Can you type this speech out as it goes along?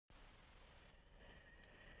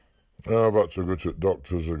I've had to go to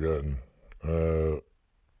doctors again.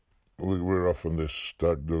 We're off on this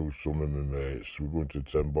stag do, some of my mates. We're going to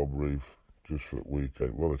Ten Bob Reef just for a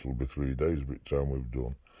weekend. Well, it'll be 3 days by the time we've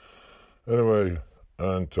done. Anyway, I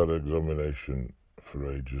haven't had an examination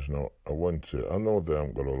for ages now. I went it. I know they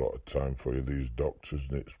haven't got a lot of time for you, these doctors,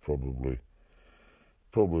 and it's probably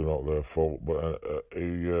not their fault. But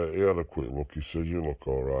he had a quick look. He says, "You look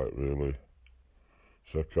all right, really."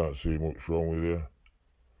 So I can't see much wrong with you.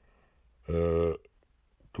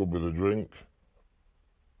 Could be the drink.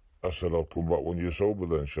 I said, "I'll come back when you're sober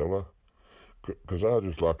then, shall I?" Because I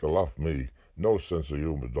just like a laugh, me. No sense of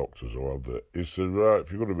humour, doctors will have that. He said, "Right,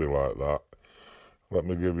 if you're going to be like that, let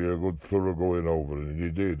me give you a good thorough going over." And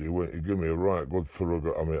he did. He gave me a right good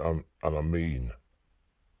thorough, I mean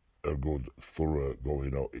a good thorough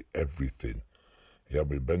going over everything. He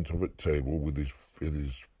had me bent over the table with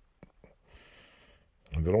his,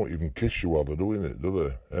 and they don't even kiss you while they're doing it, do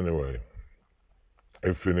they? Anyway,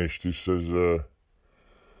 he finished. He says,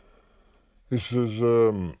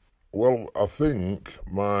 well, I think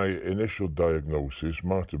my initial diagnosis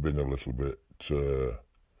might have been a little bit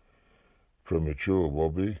premature,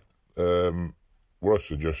 Bobby. What I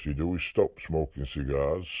suggest you do is stop smoking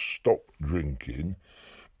cigars, stop drinking,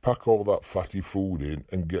 pack all that fatty food in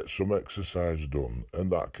and get some exercise done.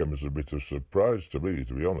 And that came as a bit of a surprise to me,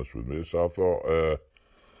 to be honest with me. So I thought,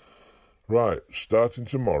 right, starting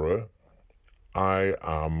tomorrow, I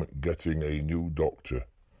am getting a new doctor.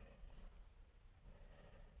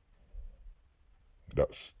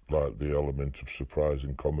 That's like the element of surprise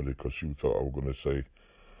in comedy, because you thought I was going to say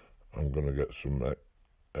I'm going to get some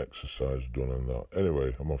exercise done and that.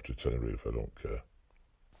 Anyway, I'm off to Tenerife, I don't care.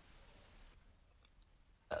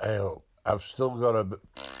 I've still got a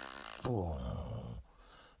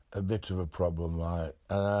bit of a problem, like,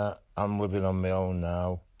 and I'm living on my own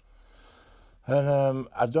now, and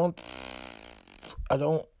I don't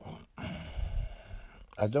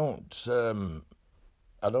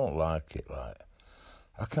like it. Like,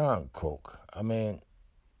 I can't cook. I mean,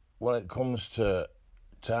 when it comes to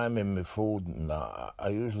timing my food and that, I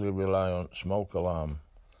usually rely on smoke alarm.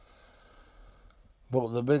 But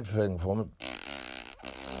the big thing for me,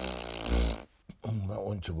 that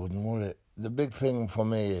went too good, wasn't it? The big thing for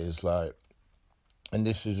me is, like, and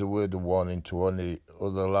this is a word of warning to any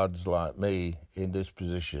other lads like me in this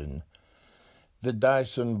position, the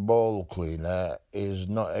Dyson ball cleaner is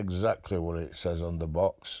not exactly what it says on the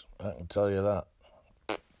box. I can tell you that.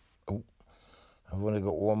 Oh, I've only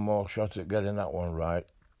got one more shot at getting that one right.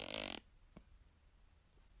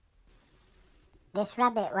 This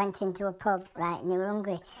rabbit went into a pub, right, and he was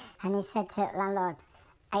hungry, and he said to the landlord,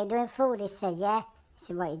 "Are you doing food?" He said, "Yeah." He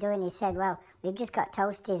said, "What are you doing?" He said, "Well, we've just got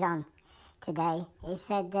toasties on today." He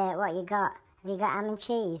said, "What you got? Have you got ham and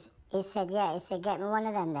cheese?" He said, "Yeah." He said, "Get me one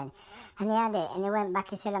of them then." And he had it, and he went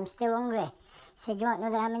back and said, "I'm still hungry." He said, "Do you want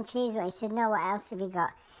another ham and cheese one?" He said, "No, what else have you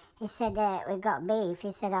got?" He said, "We've got beef."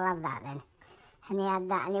 He said, "I'll have that then." And he had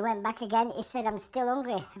that, and he went back again. He said, "I'm still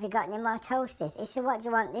hungry. Have you got any more toasters?" He said, "What do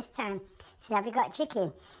you want this time?" He said, "Have you got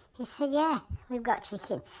chicken?" He said, "Yeah, we've got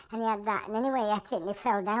chicken." And he had that, and anyway, he ate it, and he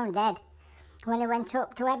fell down dead. When he went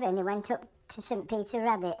up to heaven, he went up to St. Peter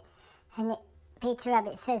Rabbit, and Peter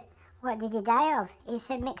Rabbit says, "What did you die of?" He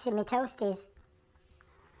said, "Mixing me toasties."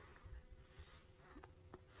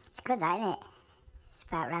 It's good, that, isn't it? It's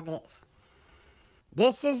about rabbits.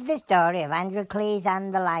 This is the story of Androcles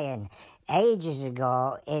and the lion. Ages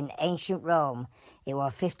ago in ancient Rome, it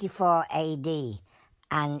was 54 AD,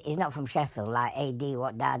 and he's not from Sheffield, like AD,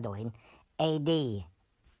 what they're doing. AD,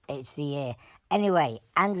 it's the year. Anyway,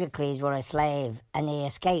 Androcles was a slave, and he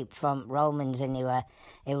escaped from Romans, and he were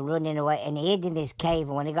running away, and he hid in this cave,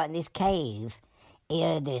 and when he got in this cave, he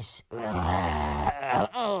heard this, and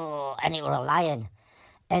it was a lion.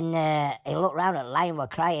 And he looked round and the lion were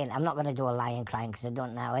crying. I'm not going to do a lion crying because I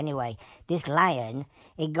don't know. Anyway, this lion,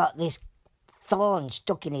 he got this thorn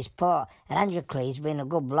stuck in his paw. And Androcles, being a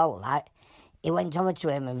good bloke, like, he went over to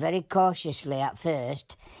him and very cautiously at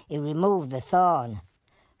first, he removed the thorn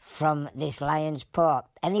from this lion's paw.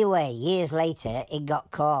 Anyway, years later, he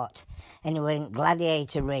got caught and he went in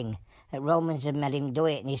gladiator ring. The Romans had made him do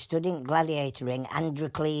it, and he stood in gladiator ring,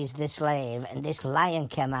 Androcles the slave, and this lion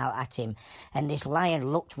came out at him, and this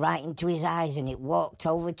lion looked right into his eyes, and it walked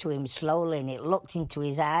over to him slowly, and it looked into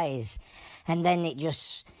his eyes, and then it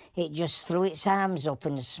just threw its arms up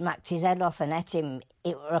and smacked his head off and ate him.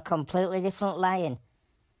 It were a completely different lion.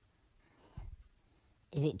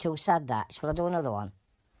 Is it too sad, that? Shall I do another one?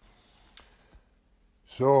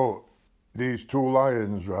 So, these two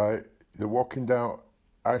lions, right, they're walking down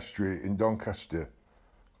High Street in Doncaster,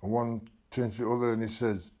 and one turns to the other and he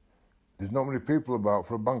says, There's not many people about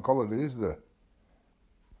for a bank holiday, is there?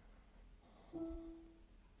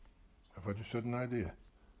 Have I just said an idea?